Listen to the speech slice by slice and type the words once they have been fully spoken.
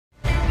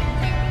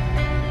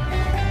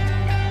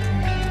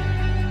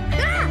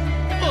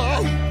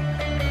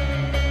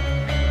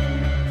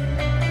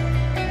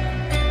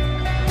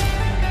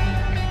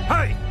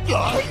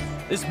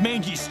This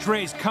mangy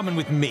stray's coming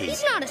with me.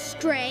 He's not a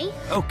stray.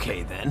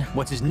 Okay, then.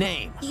 What's his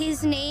name?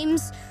 His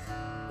name's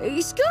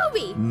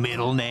Scooby.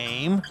 Middle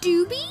name?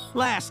 Doobie?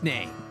 Last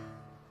name?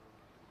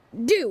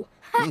 Do.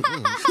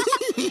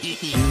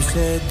 You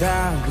said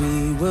that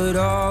we would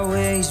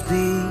always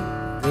be.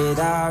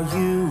 Without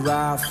you,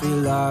 I feel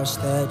lost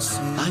at sea.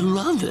 I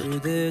love it. Through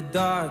the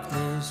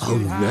darkness, I'll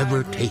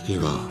never take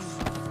it off.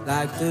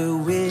 like the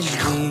wind,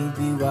 we'd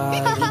be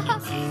wide.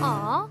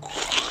 Aw.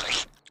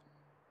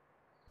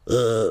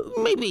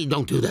 Maybe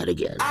don't do that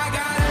again.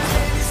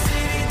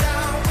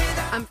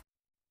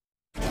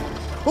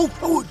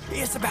 Oh,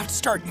 it's about to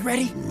start. You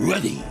ready?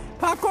 Ready.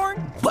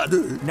 Popcorn?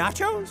 Butter.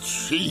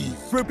 Nachos? Cheese.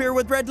 Root beer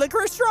with red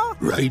licorice straw?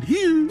 Right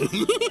here.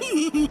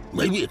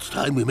 Maybe it's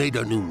time we made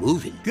our new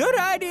movie. Good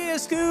idea,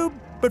 Scoob.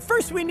 But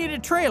first we need a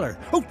trailer.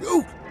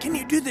 Oh, can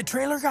you do the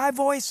trailer guy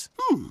voice?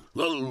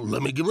 Well,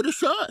 let me give it a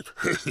shot.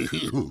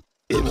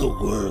 In a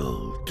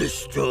world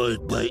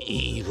destroyed by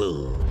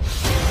evil,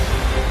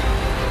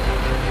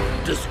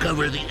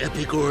 discover the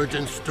epic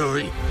origin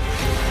story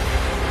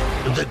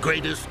of the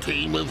greatest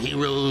team of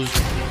heroes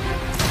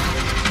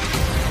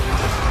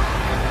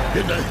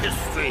in the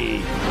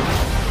history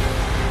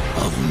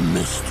of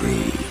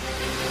mystery.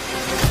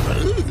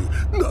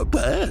 Not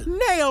bad.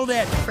 Nailed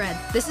it! Fred,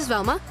 this is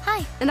Velma.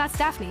 Hi. And that's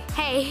Daphne.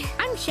 Hey,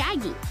 I'm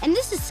Shaggy, and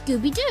this is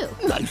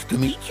Scooby-Doo. Nice to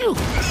meet you.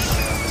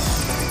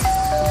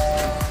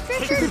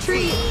 Trick or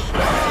treat!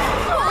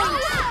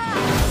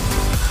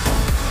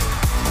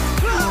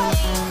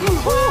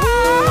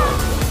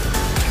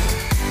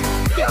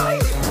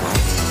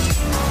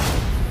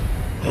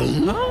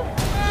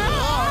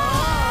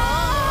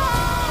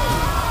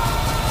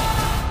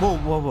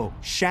 Whoa.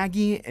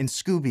 Shaggy and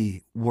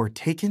Scooby were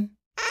taken?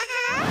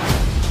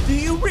 Do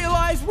you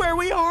realize where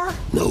we are?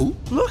 No?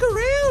 Look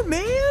around,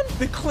 man.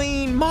 The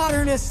clean,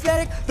 modern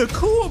aesthetic, the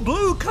cool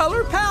blue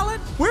color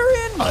palette. We're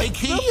in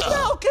IKEA. the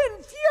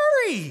Falcon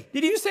Fury.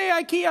 Did you say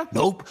IKEA?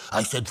 Nope.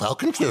 I said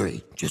Falcon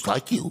Fury, just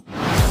like you.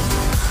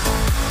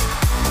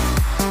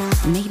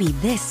 Maybe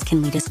this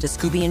can lead us to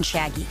Scooby and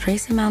Shaggy.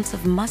 Trace amounts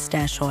of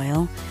mustache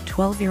oil,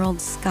 12-year-old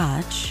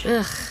scotch.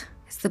 Ugh,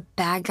 is the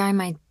bad guy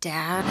my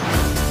dad?